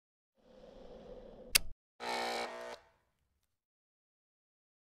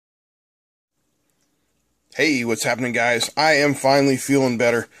Hey, what's happening, guys? I am finally feeling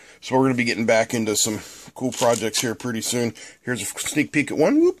better, so we're going to be getting back into some cool projects here pretty soon. Here's a sneak peek at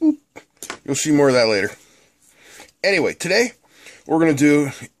one. Whoop, whoop. You'll see more of that later. Anyway, today, what we're going to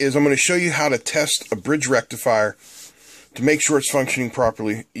do is I'm going to show you how to test a bridge rectifier to make sure it's functioning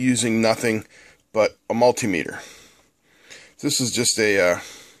properly using nothing but a multimeter. This is just a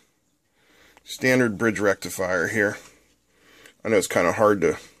standard bridge rectifier here. I know it's kind of hard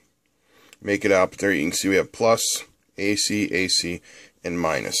to make it out, but there you can see we have plus, AC, AC, and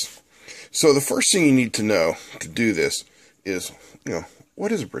minus. So the first thing you need to know to do this is,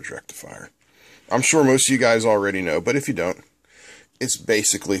 what is a bridge rectifier? I'm sure most of you guys already know, but if you don't, it's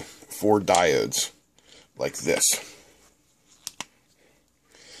basically 4 diodes like this.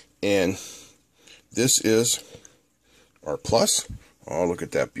 And this is our plus. Oh, look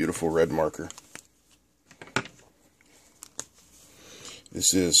at that beautiful red marker.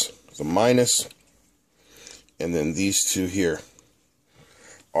 This is the minus, and then these two here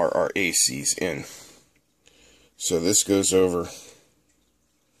are our ACs in. So this goes over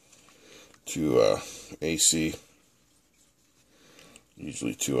to AC,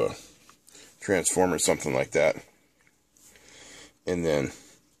 usually to a transformer, something like that. And then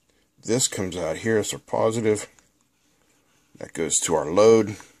this comes out here as our positive. That goes to our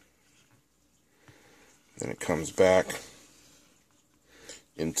load. Then it comes back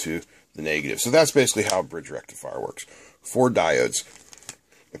into the negative. So that's basically how a bridge rectifier works. 4 diodes.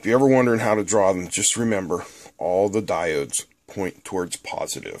 If you're ever wondering how to draw them, just remember all the diodes point towards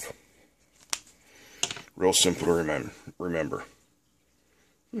positive. Real simple to remember.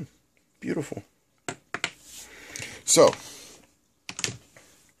 Beautiful. So,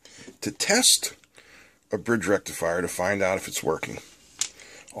 to test a bridge rectifier to find out if it's working,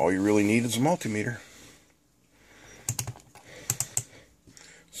 all you really need is a multimeter.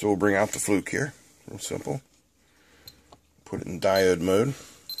 So we'll bring out the fluke here, real simple. Put it in diode mode.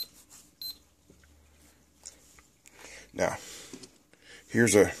 Now,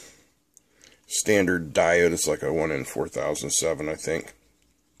 here's a standard diode. It's like a 1N4007, I think.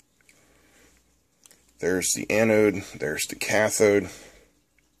 There's the anode, there's the cathode.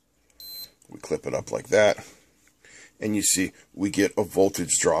 We clip it up like that. And you see, we get a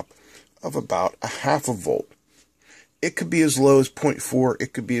voltage drop of about a half a volt. It could be as low as 0.4,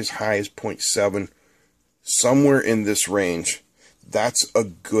 it could be as high as 0.7, somewhere in this range. That's a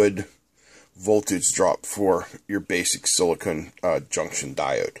good voltage drop for your basic silicon junction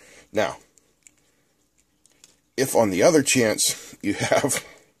diode. Now, if on the other chance you have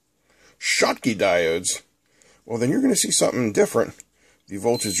Schottky diodes, well, then you're going to see something different. The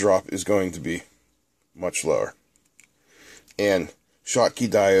voltage drop is going to be much lower. And Schottky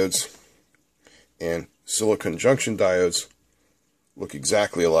diodes and silicon junction diodes look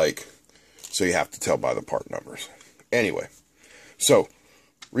exactly alike, so you have to tell by the part numbers. Anyway, so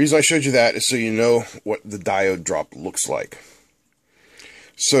reason I showed you that is so you know what the diode drop looks like.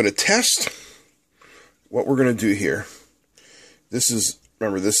 So to test, what we're going to do here,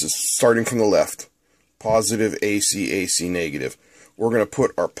 remember this is starting from the left, positive AC, AC negative. We're going to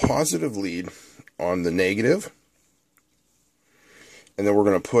put our positive lead on the negative, and then we're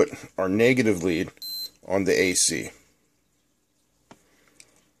going to put our negative lead on the AC.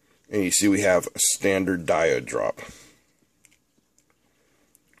 And you see we have a standard diode drop.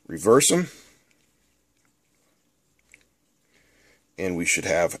 Reverse them, and we should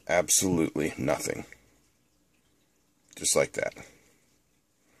have absolutely nothing. Just like that.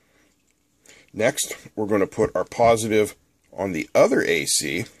 Next, we're going to put our positive on the other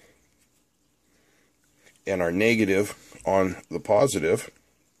AC and our negative on the positive,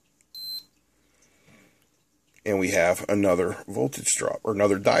 and we have another voltage drop, or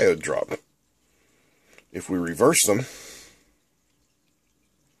another diode drop. If we reverse them,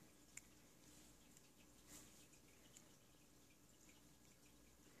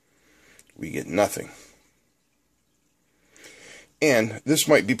 we get nothing. And this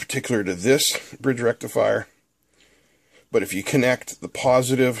might be particular to this bridge rectifier, but if you connect the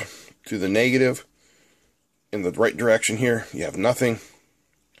positive to the negative in the right direction here, you have nothing.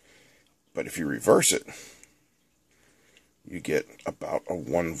 But if you reverse it, you get about a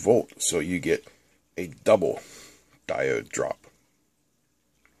 1 volt, so you get a double diode drop.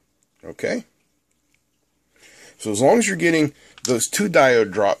 Okay? So as long as you're getting those 2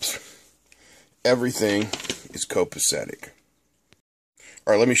 diode drops, everything is copacetic.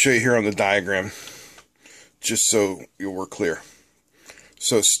 Alright, let me show you here on the diagram, just so we're clear.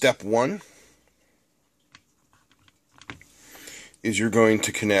 So step 1 is you're going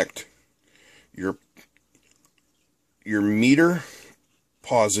to connect your meter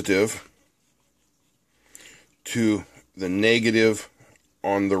positive to the negative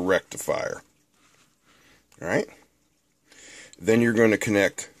on the rectifier. Alright? Then you're going to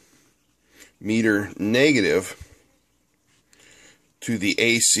connect meter negative to the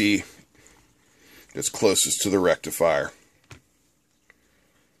AC that's closest to the rectifier.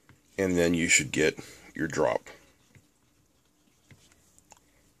 And then you should get your drop.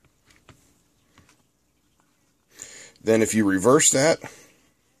 Then if you reverse that,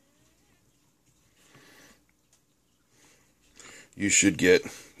 you should get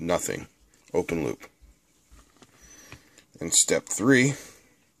nothing. Open loop. And step 3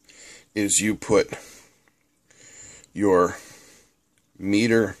 is you put your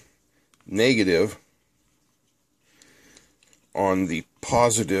meter negative on the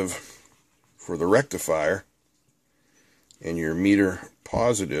positive for the rectifier and your meter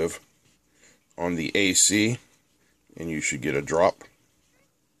positive on the AC, and you should get a drop.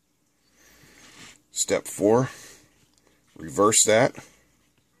 Step 4, reverse that,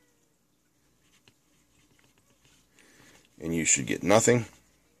 and you should get nothing.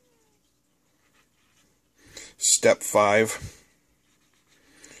 Step 5,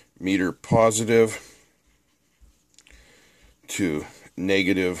 meter positive to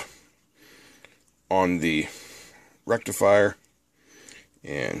negative on the rectifier,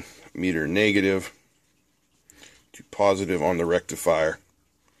 and meter negative to positive on the rectifier.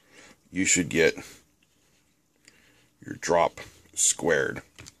 You should get your drop squared.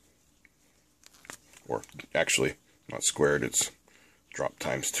 Or actually, not squared, it's drop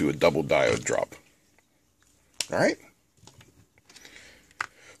times 2, a double diode drop. Alright?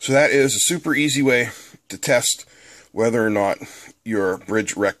 So that is a super easy way to test whether or not your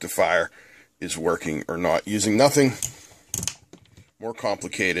bridge rectifier is working or not, using nothing more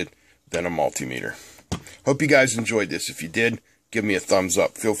complicated than a multimeter. Hope you guys enjoyed this. If you did, give me a thumbs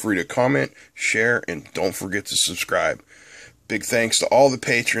up. Feel free to comment, share, and don't forget to subscribe. Big thanks to all the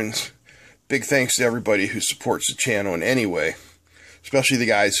patrons. Big thanks to everybody who supports the channel in any way, especially the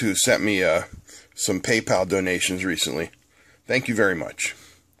guys who sent me some PayPal donations recently. Thank you very much.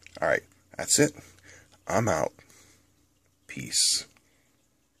 Alright, that's it. I'm out. Peace.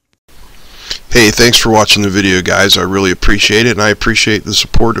 Hey, thanks for watching the video, guys. I really appreciate it, and I appreciate the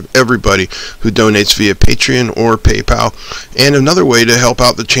support of everybody who donates via Patreon or PayPal. And another way to help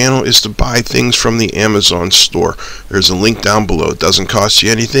out the channel is to buy things from the Amazon store. There's a link down below. It doesn't cost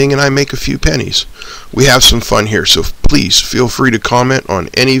you anything, and I make a few pennies. We have some fun here, so please feel free to comment on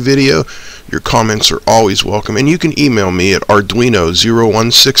any video. Your comments are always welcome, and you can email me at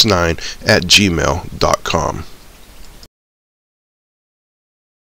arduino0169@gmail.com.